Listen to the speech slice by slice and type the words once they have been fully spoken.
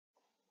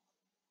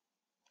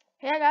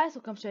Hey guys,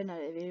 welcome to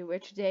another video where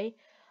today,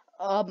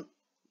 um,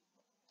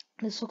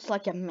 this looks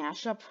like a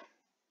mashup,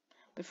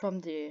 but from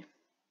the,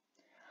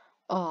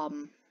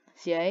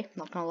 CIA,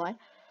 not gonna lie.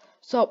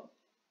 So,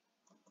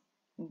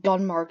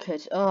 gun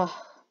market,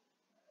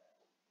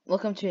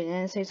 welcome to the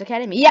NSA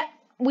Academy. Yeah,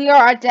 we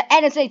are at the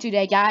NSA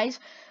today, guys.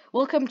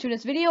 Welcome to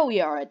this video.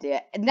 We are at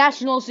the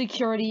National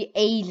Security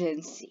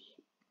Agency.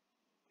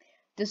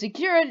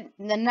 The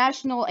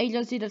national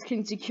agency that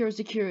can secure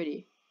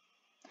security.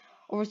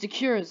 Or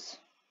secures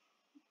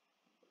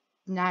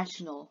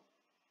national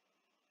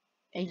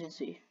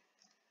agency.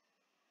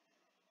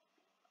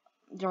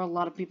 There are a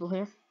lot of people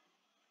here.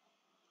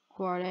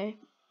 Who are they?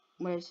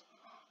 Where's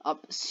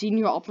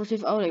senior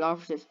operative? Oh, the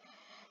operative.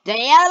 The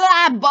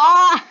yellow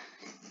boy.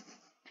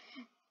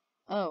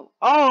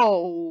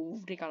 Oh,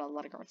 they got a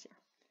lot of guards here.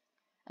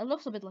 It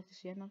looks a bit like the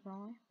CIA, not gonna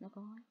lie, not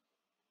gonna lie.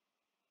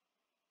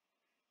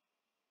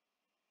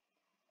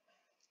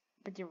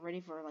 But they're ready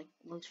for like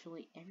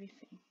literally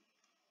everything.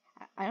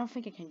 I don't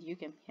think I can nuke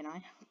him, can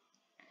I?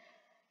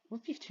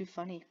 Would be too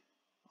funny.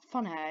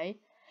 Funny.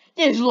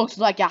 This looks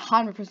like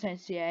 100%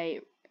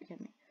 CIA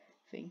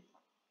thing.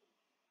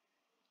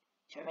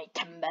 Survey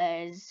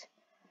timbers.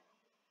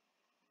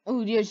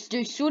 Oh,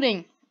 they're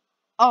shooting.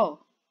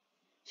 Oh,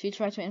 she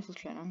tried to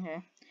infiltrate.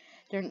 Okay,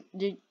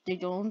 they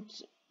don't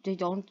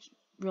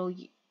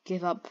really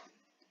give up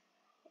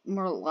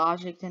more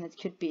logic than it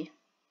could be.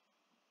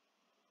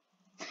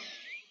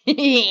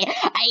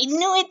 I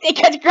knew it. They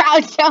could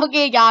crowd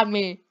choking on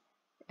me.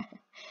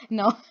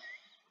 No.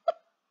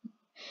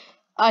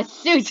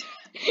 Shoot.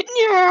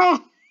 No.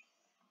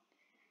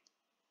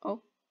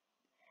 Oh,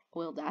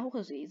 well, that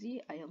was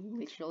easy. I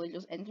literally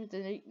just entered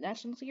the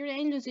National Security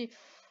Agency,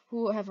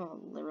 who have a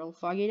literal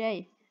foggy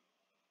day.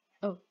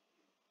 Oh,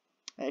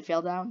 I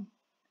fell down.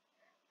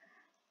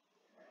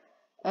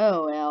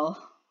 Oh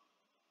well.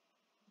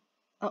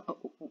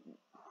 Oh.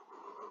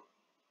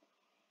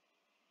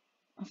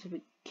 I have to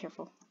be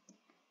careful.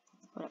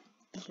 Hold up.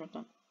 Just not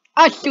done.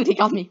 Ah, shoot! He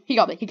got me. He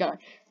got her.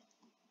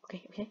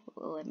 Okay.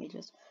 Well, let me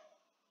just.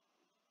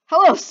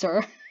 Hello,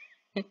 sir.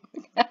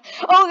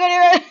 Oh, get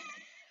here!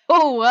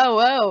 Oh,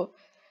 whoa.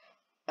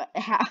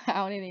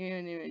 How did he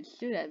even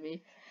shoot at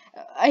me?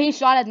 He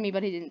shot at me,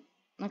 but he didn't.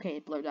 Okay,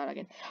 it blurred out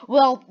again.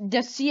 Well,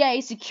 the CIA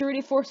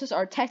security forces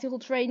are tactical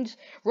trained,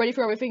 ready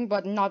for everything,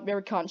 but not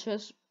very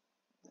conscious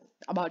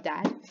about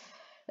that.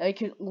 They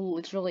could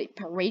literally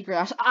parade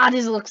grounds.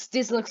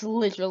 This looks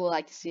literally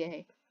like the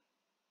CIA.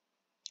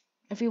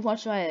 If you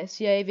watch my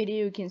CIA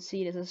video, you can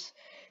see this is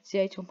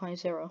CIA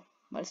 2.0.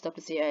 Might stop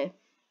the CIA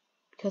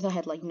because I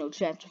had like no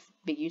chance of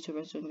big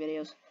YouTubers doing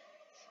videos.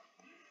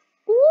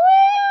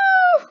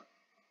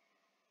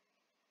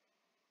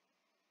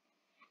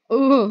 Woo!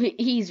 Ooh,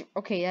 he's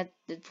okay.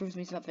 That proves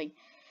me something.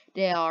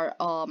 They are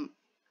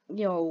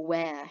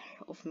aware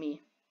of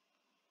me.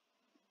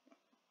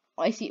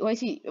 Why is he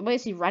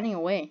running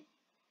away?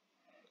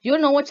 You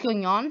don't know what's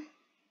going on?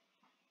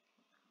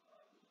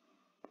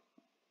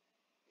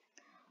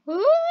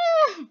 Ooh!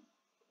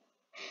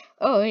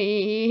 Oh,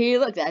 he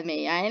looked at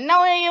me. I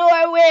know you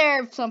are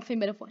aware of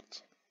something, but of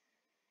what?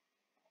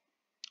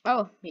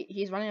 Oh,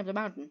 he's running up the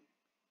mountain.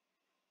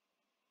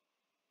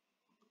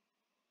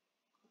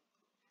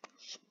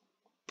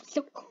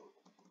 So,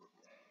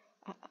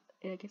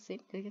 did I get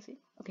seen?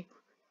 Okay,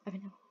 I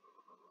don't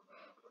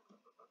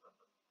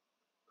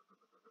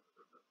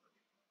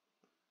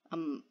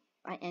know.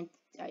 I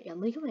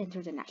illegally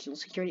entered the national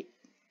security.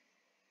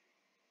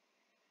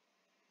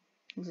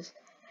 Who's this?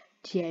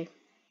 TA.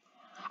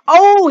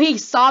 Oh, he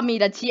saw me.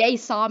 The TA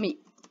saw me.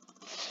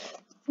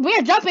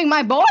 We're jumping,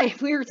 my boy.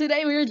 We're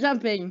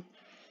jumping.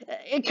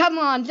 Come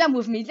on, jump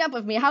with me.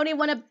 How do you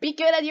want to be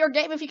good at your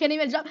game if you can't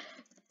even jump?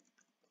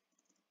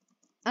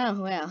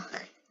 Oh well.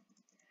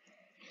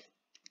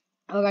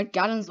 Oh, got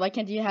guns. Why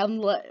can't you have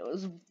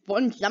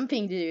one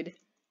jumping dude?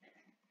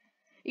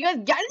 You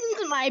got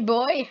guns, my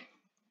boy.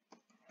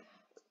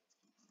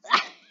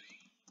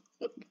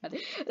 God,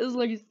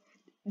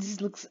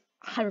 this looks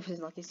 100%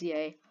 like the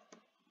CIA.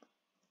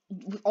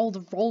 With all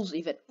the rolls,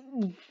 even.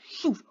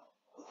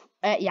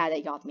 Yeah,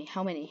 they got me.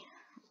 How many?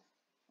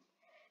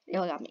 They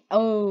all got me.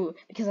 Oh,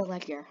 because I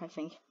like here, I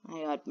think.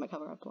 I got my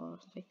cover up or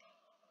something.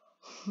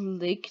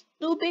 Click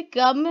to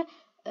become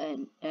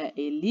an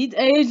elite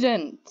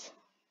agent.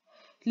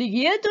 Click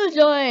here to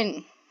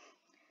join.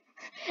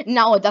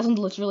 No, it doesn't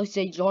literally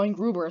say join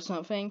Gruber or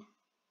something.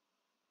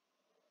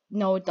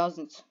 No, it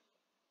doesn't.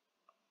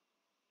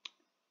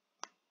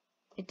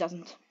 It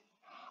doesn't.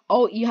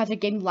 Oh, you have to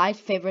game live,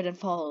 favorite, and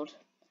followed.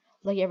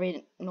 Like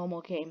every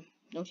normal game,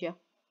 don't you?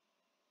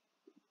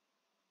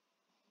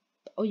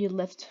 Oh, you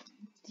left.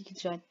 You can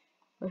join.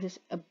 Versus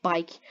a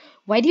bike.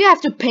 Why do you have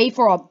to pay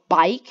for a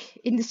bike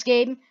in this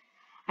game?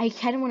 I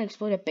kind of want to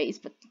explore the base,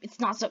 but it's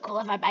not so cool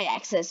if I buy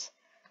access.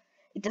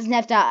 It doesn't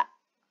have to.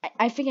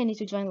 I think I need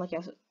to join like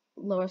a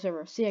lower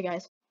server. See ya,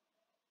 guys.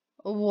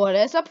 What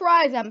a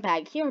surprise! I'm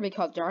back here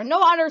because there are no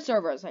other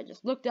servers. I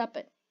just looked up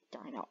and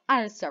there are no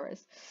other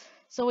servers.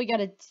 So we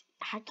gotta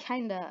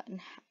kinda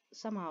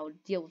somehow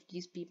deal with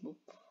these people.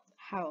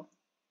 How?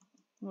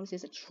 What is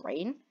this? A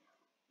train?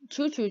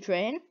 Choo-choo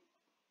train?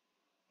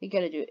 You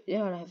gotta do it. You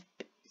gotta have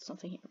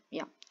something here.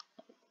 Yeah.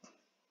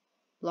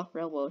 Block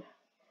railroad.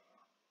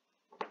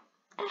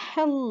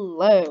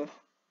 Hello.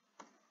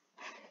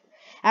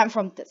 I'm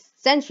from the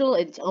Central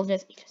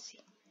Intelligence Agency.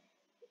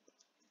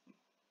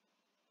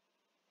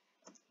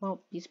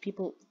 Well, these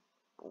people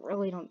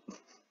really don't.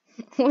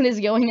 What is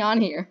going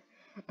on here?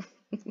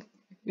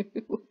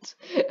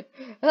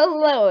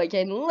 Hello, I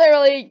can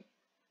literally.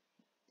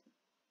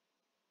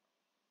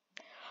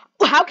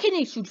 How can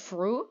they shoot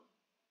through?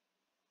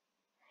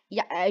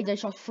 Yeah, they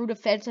shot through the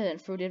fence and then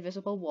through the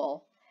invisible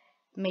wall.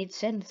 Made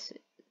sense.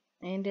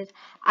 And it,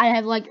 I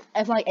have like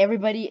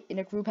everybody in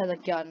the group has a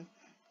gun.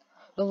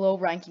 The low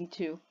ranking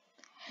too.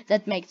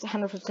 That makes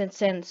 100%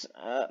 sense.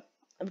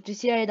 But you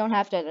see, I don't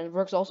have that, and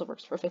it also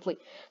works perfectly.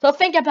 So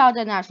think about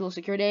the National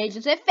Security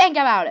Agency. Think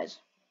about it.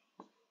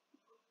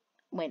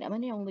 Wait, am I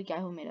the only guy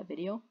who made a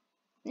video?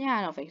 Yeah,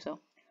 I don't think so.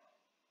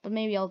 But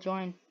maybe I'll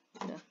join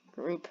the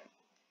group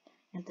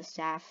and the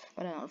staff,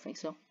 but I don't think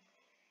so.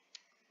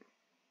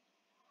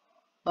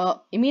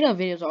 Emina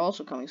videos are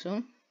also coming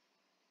soon.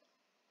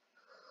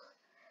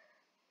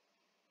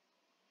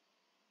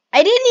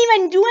 I didn't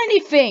even do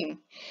anything!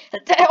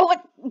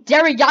 What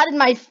Derry got in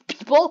my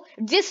people?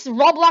 This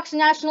Roblox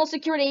National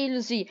Security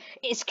Agency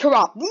is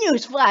corrupt.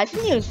 Newsflash,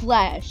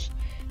 newsflash.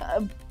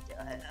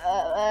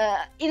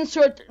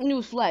 Insert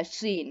newsflash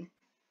scene.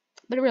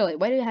 But really,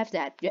 why do you have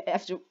that? You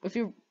have to, if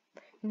you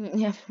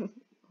have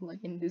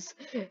like in this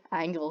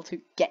angle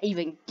to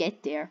even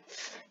get there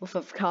with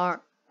a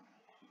car.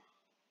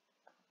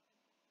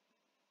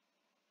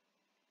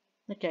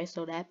 Okay,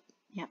 so that,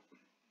 yeah.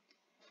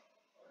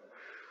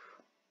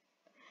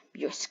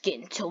 Your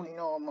skin tone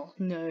normal.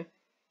 No.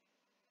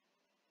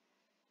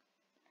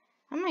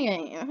 I'm not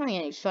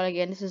getting shot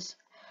again. This is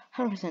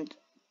 100%.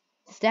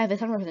 Staff is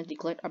 100%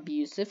 declared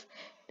abusive.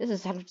 This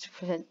is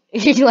 100%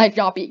 like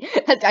dropping.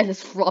 That guy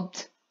just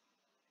dropped.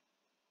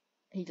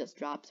 He just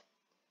dropped.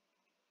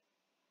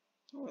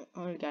 What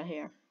do we got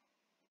here?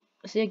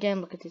 See again,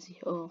 look at this.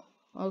 Oh,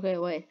 okay,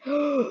 wait.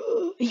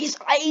 He's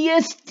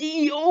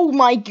ISD! Oh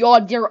my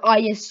god, they're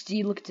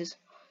ISD. Look at this.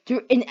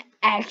 They're in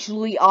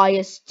actually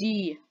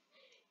ISD.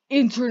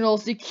 Internal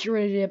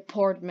Security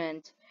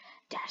Department.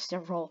 That's the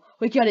role.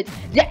 We got it.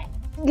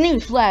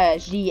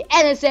 Newsflash, the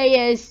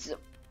NSA is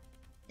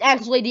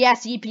actually the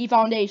SCP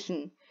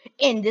Foundation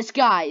in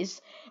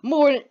disguise.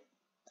 More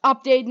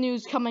update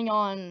news coming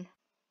on.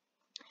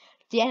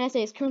 The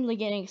NSA is currently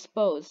getting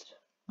exposed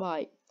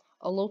by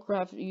a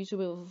low-craft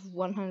YouTuber with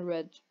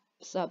 100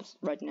 subs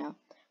right now.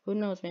 Who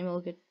knows? Maybe I'll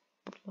get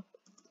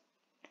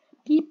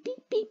beep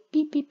beep beep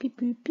beep beep beep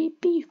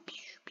beep beep beep.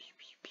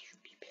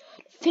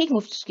 The thing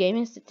with this game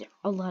is that there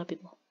are a lot of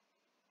people.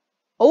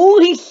 Oh,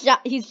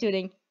 he's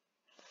shooting.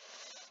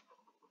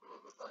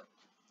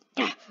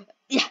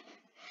 Yeah,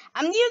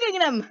 I'm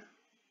nuking him.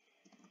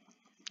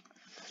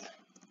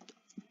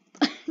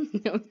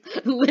 No,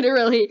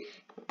 literally,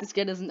 this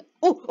guy doesn't.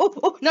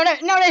 Oh, no,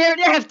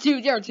 there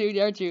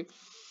are two.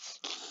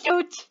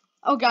 Shoot!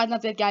 Oh god,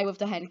 not that guy with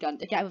the handgun.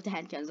 The guy with the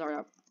handguns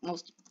are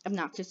most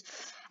obnoxious.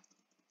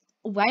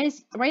 Why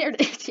are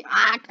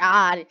ah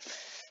god.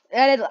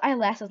 I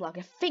last as long.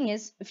 The thing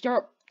is, if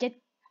you're get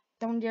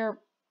down there,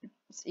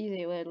 it's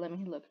easy. Wait, let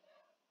me look.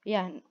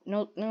 Yeah,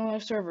 no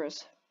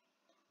servers.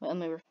 Well,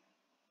 maybe.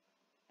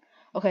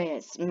 Okay,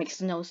 it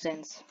makes no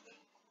sense.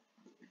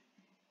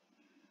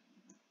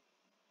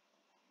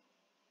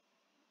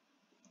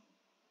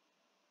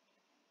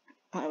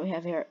 What we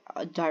have here?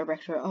 A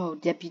director. Oh,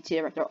 deputy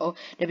director. Oh,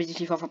 deputy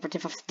chief of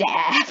operative of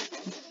staff.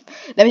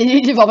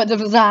 Deputy chief of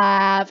operative of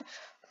staff.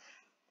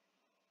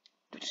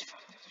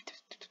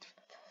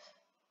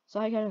 So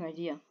I got an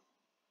idea.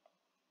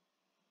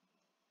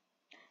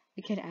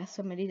 We can ask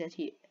somebody that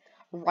he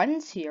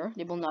runs here.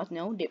 They will not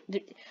know.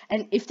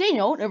 And if they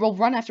know, they will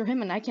run after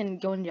him, and I can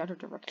go in the other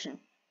direction.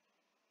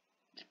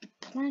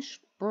 Punish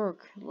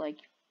Burke like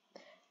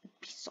a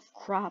piece of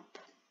crap.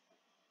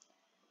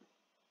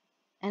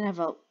 And have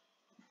a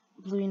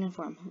blue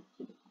uniform.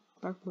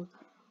 Dark blue.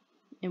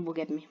 It will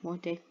get me. One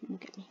day, it will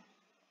get me.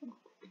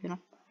 You know.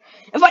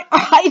 If I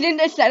hide in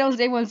the shadows,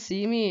 they won't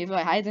see me. If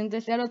I hide in the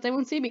shadows, they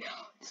won't see me.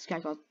 This guy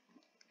got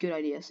good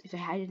ideas. If I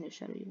hide in the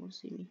shadow, you won't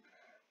see me.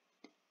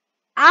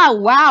 Ah,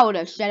 wow,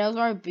 the shadows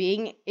are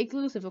being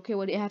inclusive. Okay,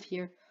 what do you have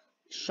here?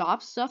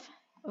 Shop stuff?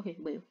 Okay,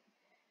 wait.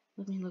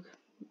 Let me look.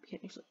 Okay,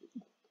 actually.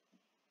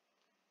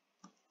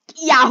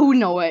 Yeah, who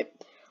know it?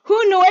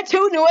 Who knew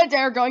it?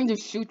 They're going to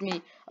shoot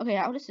me. Okay,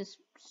 how does this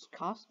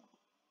cost?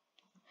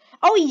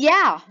 Oh,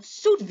 yeah,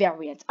 suit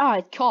variant. Ah,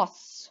 it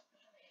costs.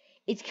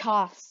 It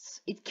costs.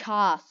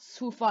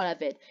 Who thought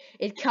of it?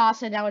 It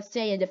costs, and I would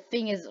say, and the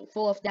thing is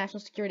full of National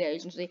Security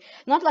Agency.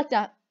 Not like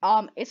that.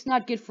 It's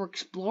not good for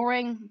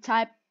exploring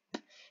type.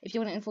 If you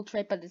want to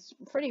infiltrate, but it's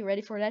pretty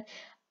ready for that.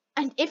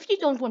 And if you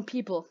don't want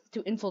people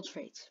to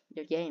infiltrate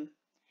your game,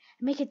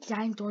 make a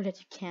giant door that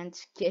you can't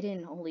get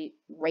in. Only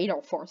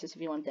radar forces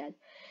if you want that.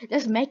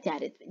 Just make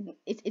that.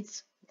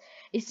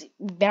 It's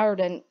better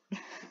than.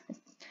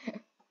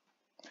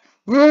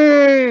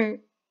 I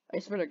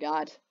swear to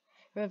God.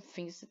 We have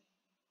things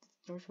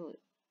virtual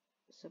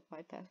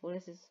bypass. What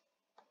is this?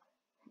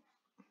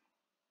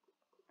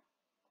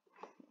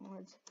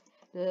 What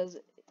does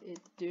it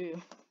do?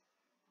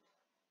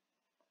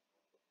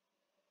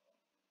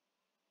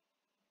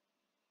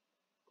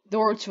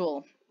 Door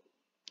tool.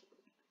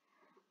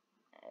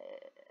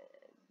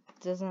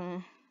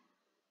 Doesn't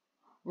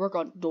work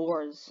on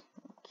doors.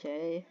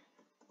 Okay.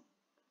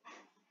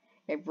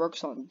 It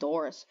works on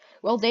doors.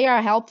 Well, they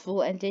are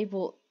helpful and they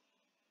will.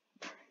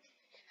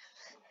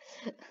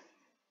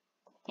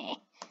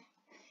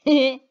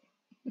 Okay,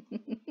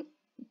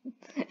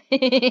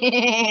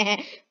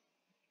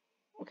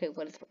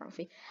 what is wrong with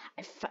me?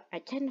 I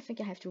kind of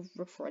think I have to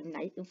work for a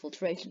night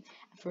infiltration.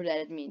 And for that,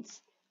 it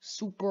means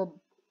super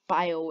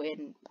bio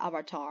in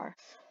avatar.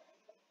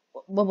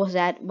 What was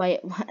that?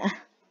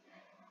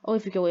 Oh,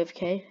 if you go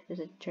AFK, does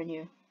it turn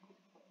you?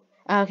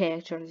 Okay,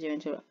 it turns you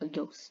into a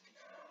ghost.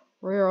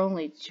 We're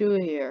only 2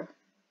 here.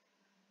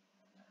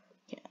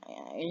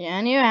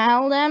 Can you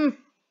help them?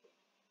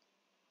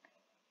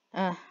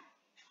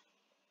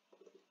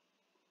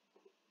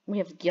 We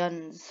have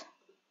guns.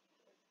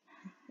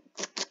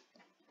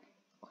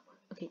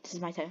 Okay, this is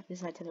my time. This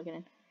is my time to get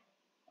in.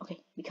 Okay,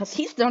 because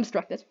he's not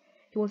distracted.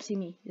 He won't see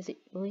me. Is it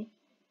really?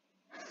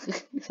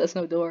 There's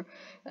no door.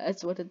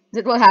 That's what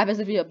happens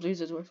if you abuse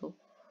this whistle.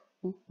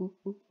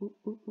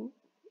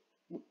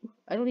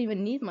 I don't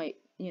even need my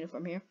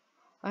uniform here.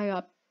 I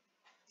got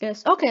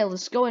this. Okay,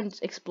 let's go and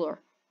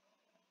explore.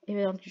 If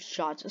I don't do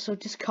shots, so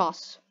this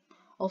costs.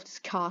 All of this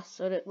costs.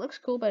 So it looks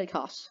cool, but it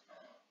costs.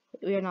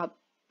 We are not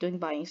doing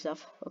buying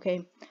stuff.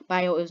 Okay,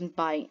 bio isn't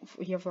buying.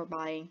 Here for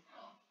buying.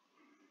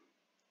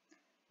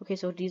 Okay,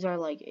 so these are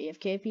like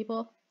AFK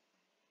people.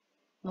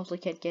 Mostly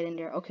can't get in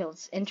there. Okay,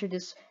 let's enter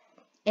this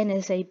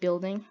NSA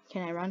building.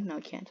 Can I run? No,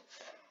 I can't.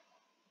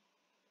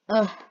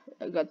 I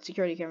got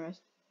security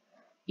cameras.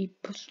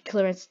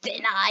 Clearance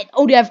denied.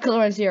 Oh, they have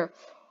clearance here.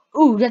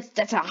 Ooh,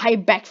 that's a high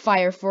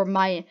backfire for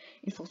my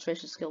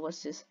infiltration skill.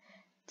 What's this?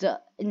 The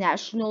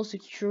National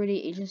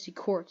Security Agency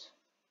Court.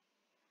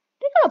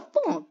 They got a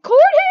full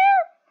court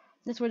here?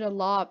 That's where the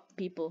law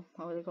people,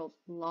 how are they called?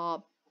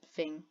 Law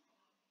thing.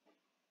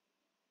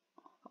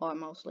 Or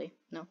mostly.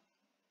 No.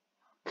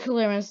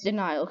 Clearance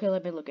denied. Okay,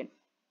 let me look in.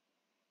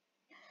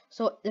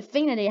 So the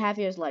thing that they have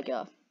here is like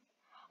a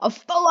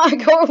full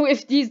court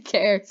with these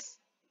chairs.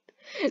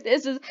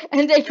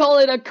 And they call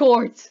it a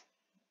court.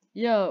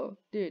 Yo,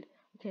 dude.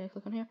 Okay, I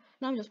click on here.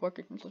 No, I'm just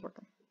working.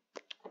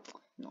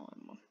 No,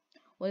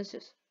 what is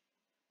this?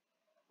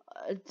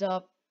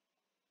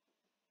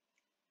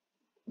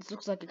 This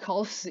looks like a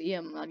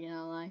coliseum. Not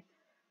gonna lie.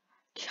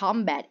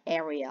 Combat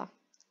area.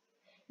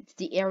 It's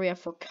the area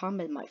for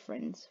combat, my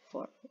friends.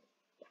 For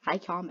high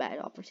combat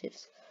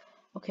operatives.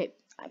 Okay,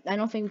 I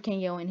don't think we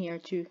can go in here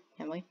too,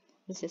 can we?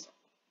 What's this?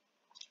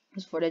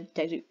 This is for the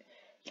Detective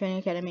Training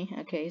Academy.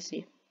 Okay,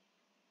 see.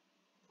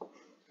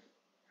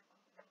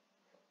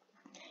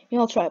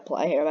 I'll try to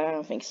apply here, but I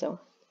don't think so.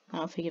 I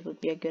don't think it would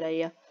be a good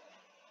idea.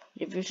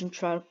 Division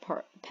trial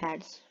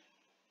pads.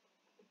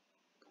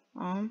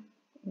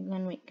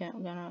 Then we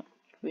gonna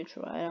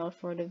retry out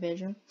for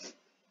division.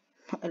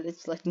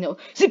 It's like no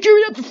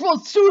security up the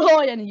front, too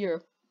high in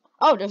here.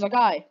 Oh, there's a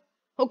guy.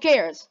 Who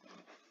cares?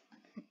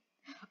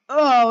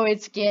 Oh,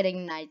 it's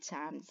getting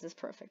nighttime. This is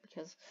perfect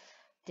because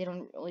they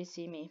don't really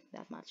see me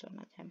that much on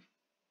nighttime.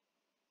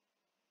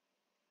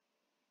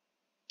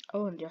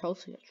 Oh, and they're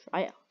hosting a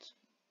tryout.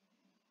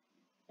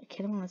 I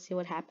kind of want to see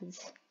what happens.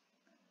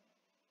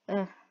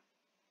 Yeah,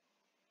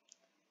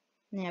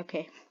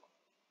 okay.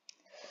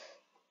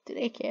 Do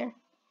they care?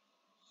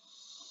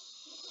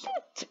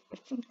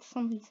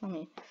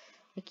 Something.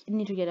 I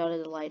need to get out of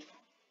the light.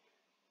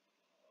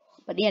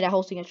 But yeah, they're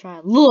hosting a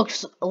trial.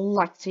 Looks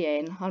like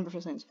TA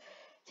 100%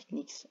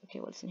 techniques. Okay,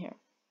 what's in here?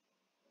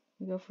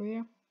 We go for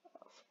here.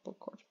 Football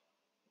court.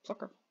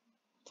 Soccer.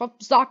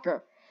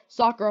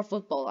 Soccer or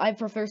football. I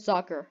prefer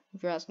soccer,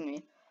 if you're asking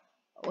me.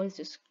 What is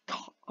this?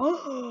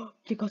 Oh,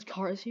 you got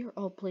cars here?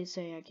 Oh, please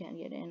say I can't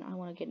get in. I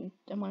want to get in.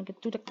 I want to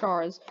get to the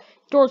cars.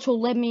 Door tool,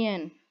 let me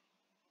in.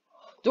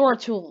 Door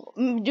tool,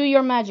 do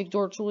your magic,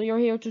 door tool. You're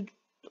here to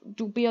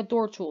be a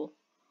door tool,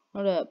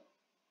 not a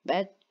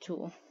bad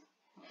tool.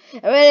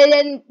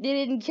 They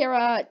didn't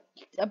care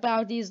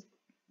about these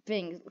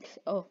things.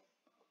 Oh,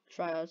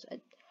 tryouts.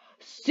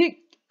 Sick.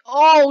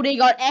 Oh, they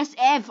got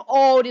SF.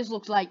 Oh, this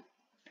looks like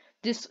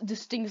this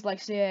thing's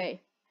like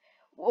CA.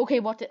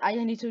 Okay, I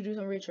need to do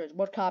some research.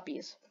 What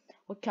copies?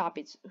 What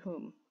copies?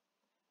 Whom?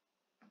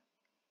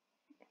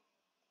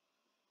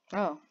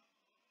 Oh,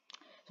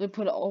 so we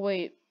put all the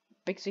way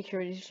big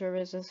security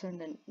services and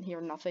then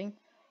here nothing.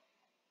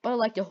 But I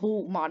like the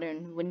whole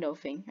modern window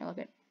thing. I like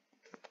it.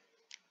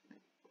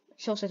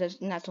 Shows that the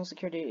National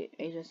Security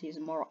Agency is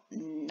more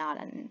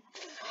not an.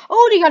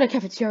 Oh, they got a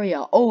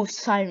cafeteria. Oh,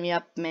 sign me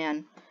up,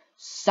 man.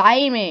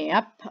 Sign me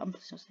up. I'm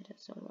so excited.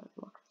 So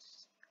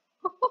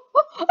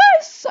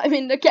I'm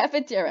in the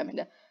cafeteria. I'm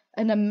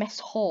in the mess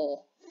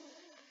hall.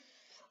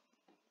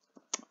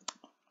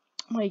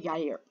 What do you got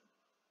here?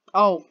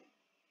 Oh,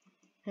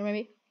 here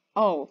maybe.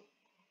 Oh,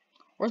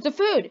 where's the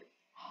food?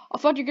 I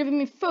thought you're giving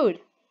me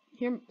food.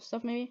 Here,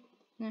 stuff maybe?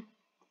 No.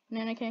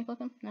 No, I can't click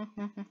them? No.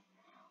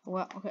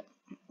 Well, okay.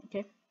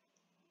 Okay.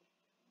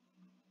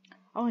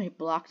 I already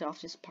blocked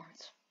off this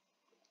part.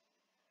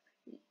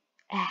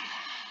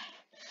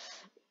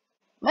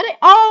 But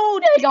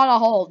oh, they got a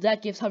hole.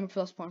 That gives 100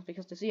 plus points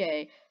because the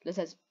CA this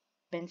has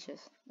benches.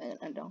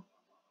 And no.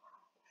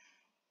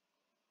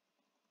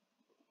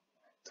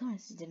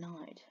 It's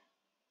denied.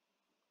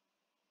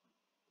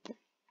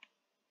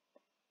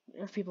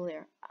 There's people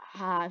there.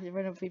 Hi, if there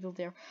were no people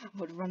there, I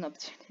would run up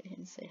to them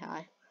and say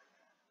hi.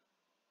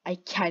 I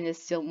kind of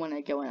still want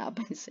to go up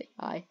and say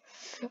hi.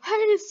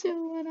 I just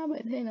still want to,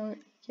 but you know,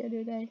 can't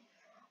do that.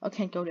 I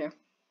can't go there.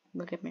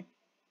 Look at me.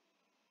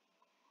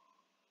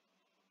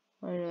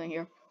 What are you doing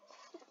here?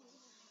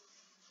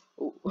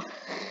 Ooh.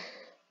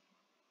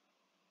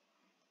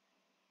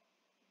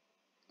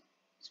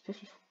 It's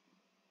 50.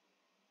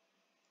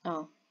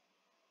 Oh.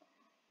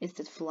 Is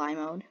it fly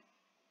mode?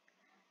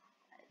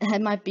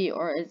 It might be,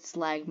 or it's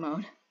lag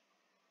mode.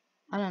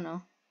 I don't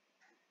know.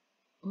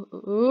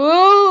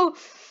 Ooh!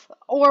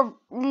 Or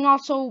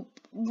not so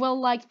well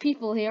liked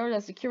people here,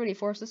 the security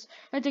forces.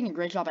 They're doing a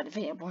great job at the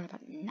video board,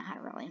 but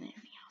not really anything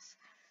else.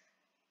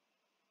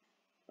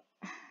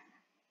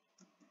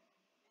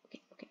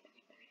 Okay.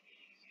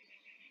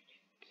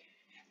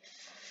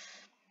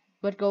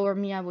 But go over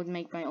me, I would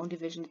make my own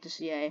division at the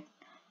CA.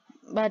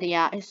 But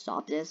yeah, I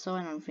stopped this, so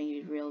I don't think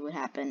it really would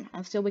happen.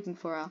 I'm still waiting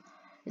for a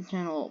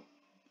internal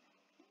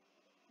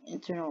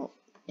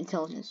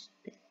intelligence.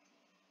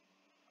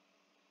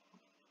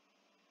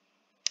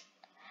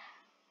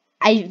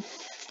 I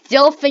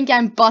still think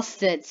I'm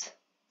busted.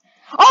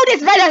 Oh,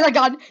 this man has a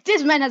gun!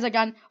 This man has a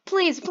gun!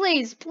 Please,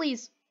 please,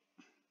 please!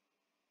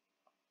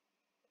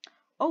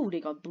 Oh,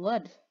 they got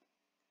blood.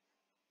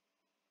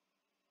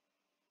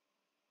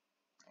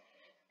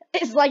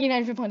 It's like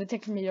 93 point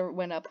detect meter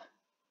went up.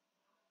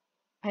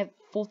 I have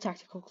full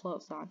tactical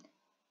clothes on.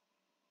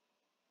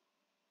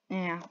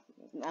 Yeah,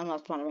 I'm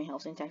not sponsoring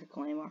Helsing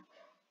Tactical anymore.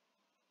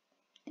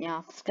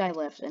 Yeah, this guy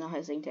left, and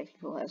Helsing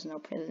Tactical has no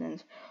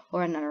president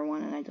or another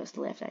one, and I just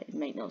left. It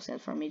made no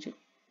sense for me to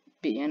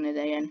be in it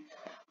again.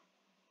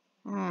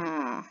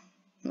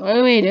 What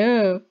do we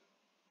do?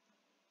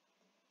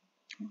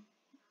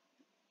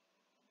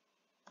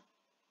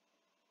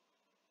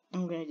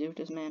 I'm gonna do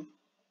this, man.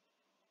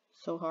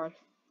 So hard.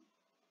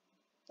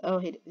 Oh,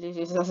 he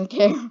just doesn't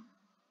care.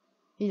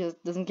 He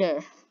just doesn't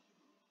care.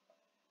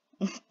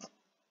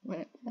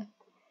 Wait, let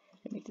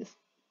me make this.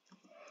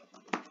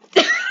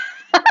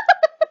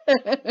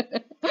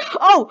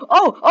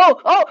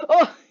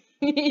 Oh!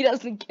 He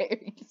doesn't care.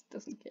 He just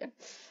doesn't care.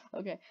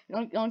 Okay,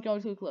 don't go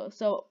too close.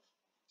 So,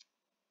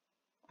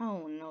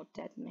 oh no,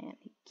 that man,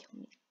 he killed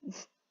me.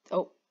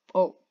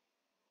 Oh.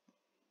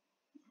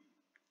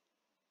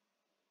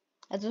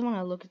 I just want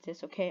to look at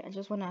this, okay? I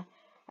just want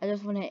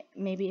to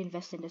maybe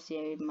invest in the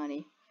CIA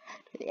money.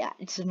 Yeah,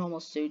 it's a normal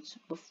suit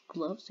with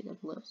gloves. You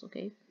got gloves,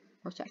 okay?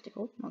 Or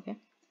tactical, okay?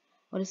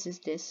 What is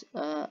this?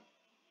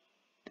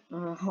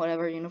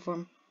 Whatever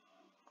uniform.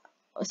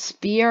 A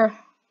spear.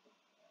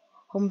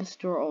 Home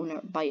store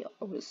owner buy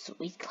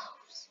sweet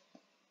clothes.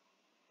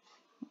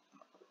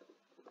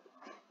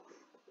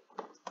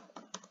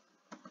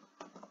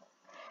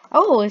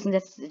 Oh, isn't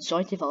that the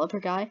joint developer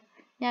guy?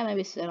 Yeah,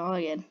 maybe sit on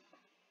again.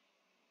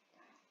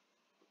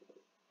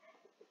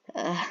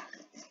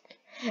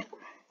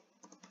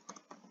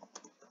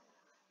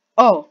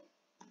 Oh.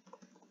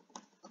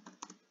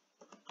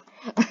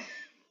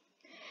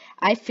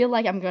 I feel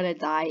like I'm gonna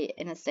die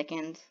in a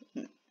second.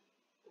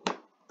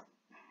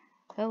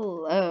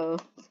 Hello.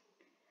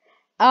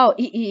 Oh,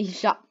 he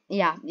shot.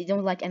 Yeah, they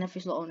don't like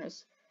unofficial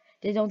owners.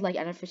 They don't like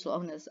unofficial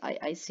owners.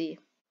 I see.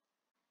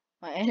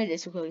 I ended it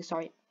so quickly.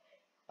 Sorry.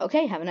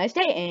 Okay, have a nice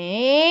day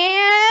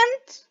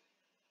and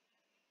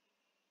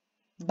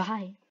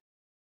bye.